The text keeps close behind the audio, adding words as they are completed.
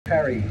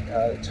Pari,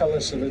 tell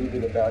us a little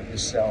bit about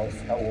yourself,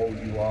 how old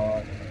you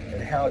are,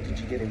 and how did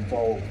you get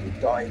involved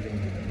with diving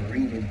in the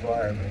marine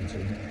environment,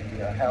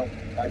 and how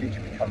did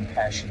you become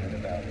passionate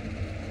about it?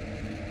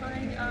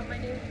 Hi, my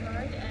name is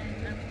Pari,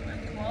 and I'm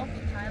 12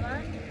 from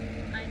Thailand.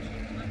 I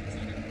came on this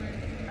trip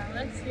with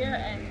Alex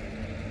here, and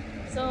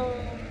so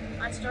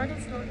I started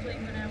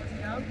snorkeling when I was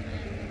young,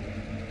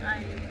 and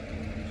I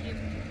became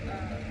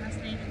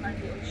fascinated by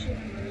the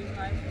ocean and marine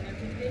life and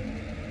everything.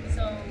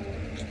 So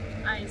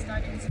I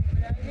started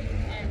scuba diving,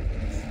 and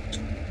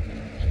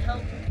it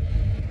helped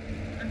me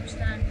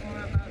understand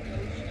more about the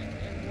ocean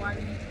and why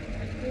we need to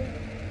protect it.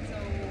 So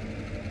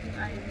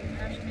I'm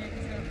passionate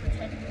to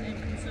protect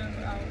and conserve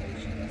our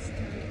oceans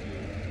to be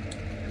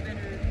a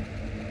better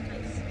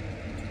place.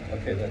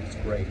 Okay, that's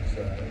great,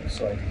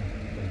 exciting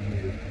for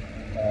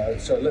you.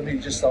 So let me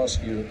just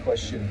ask you a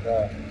question.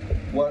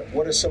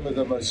 What are some of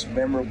the most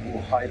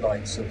memorable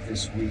highlights of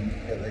this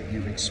week that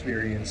you've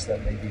experienced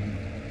that maybe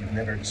you've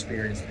never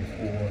experienced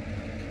before?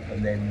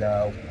 And then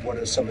what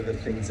are some of the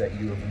things that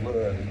you have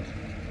learned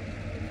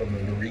from a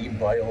marine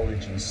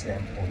biology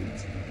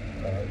standpoint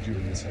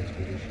during this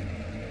expedition?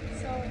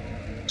 So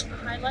a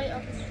highlight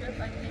of this trip,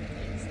 I think,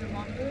 is the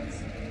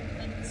mongoose.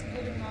 Like the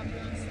schooling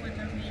mongoose when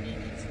they're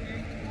mating, it's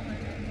very cool,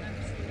 and I've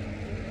never seen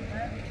anything like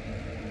that.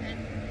 And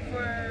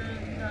for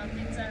the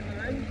things I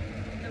learned,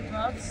 the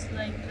roughs,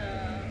 like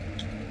the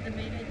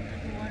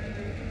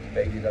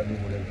baited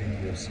underwater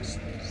video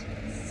systems.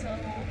 So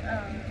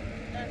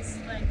that's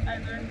like I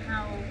learned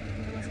how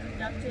it was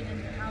conducted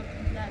and how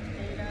that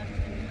data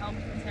can help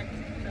protect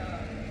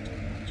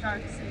the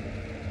sharks and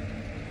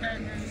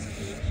predators of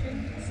the ocean.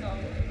 So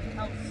it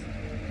helps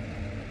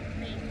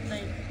make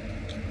like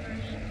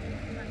marine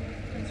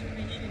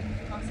conservation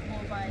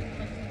possible by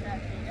collecting that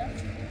data.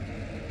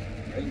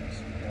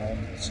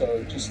 Great.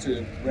 So just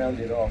to round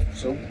it off,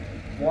 so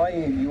why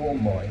in your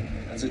mind,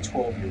 as a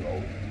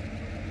 12-year-old,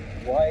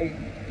 why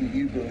do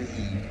you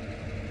believe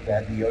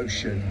that the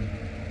ocean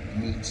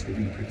needs to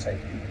be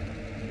protected?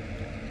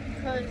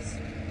 Because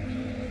we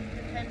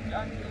depend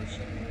on the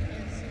ocean,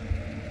 because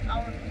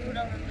our food,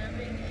 our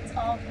living, it's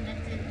all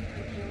connected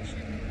with the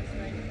ocean, because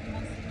like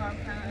most of our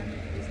planet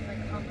is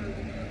like covered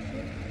with the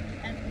ocean,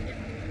 and if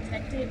we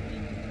protect it,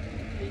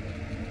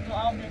 we'll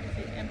all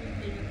benefit.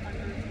 Everything on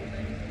Earth will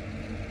benefit.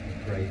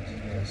 Great,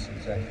 yes,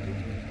 exactly.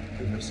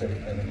 Couldn't have said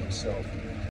it better myself.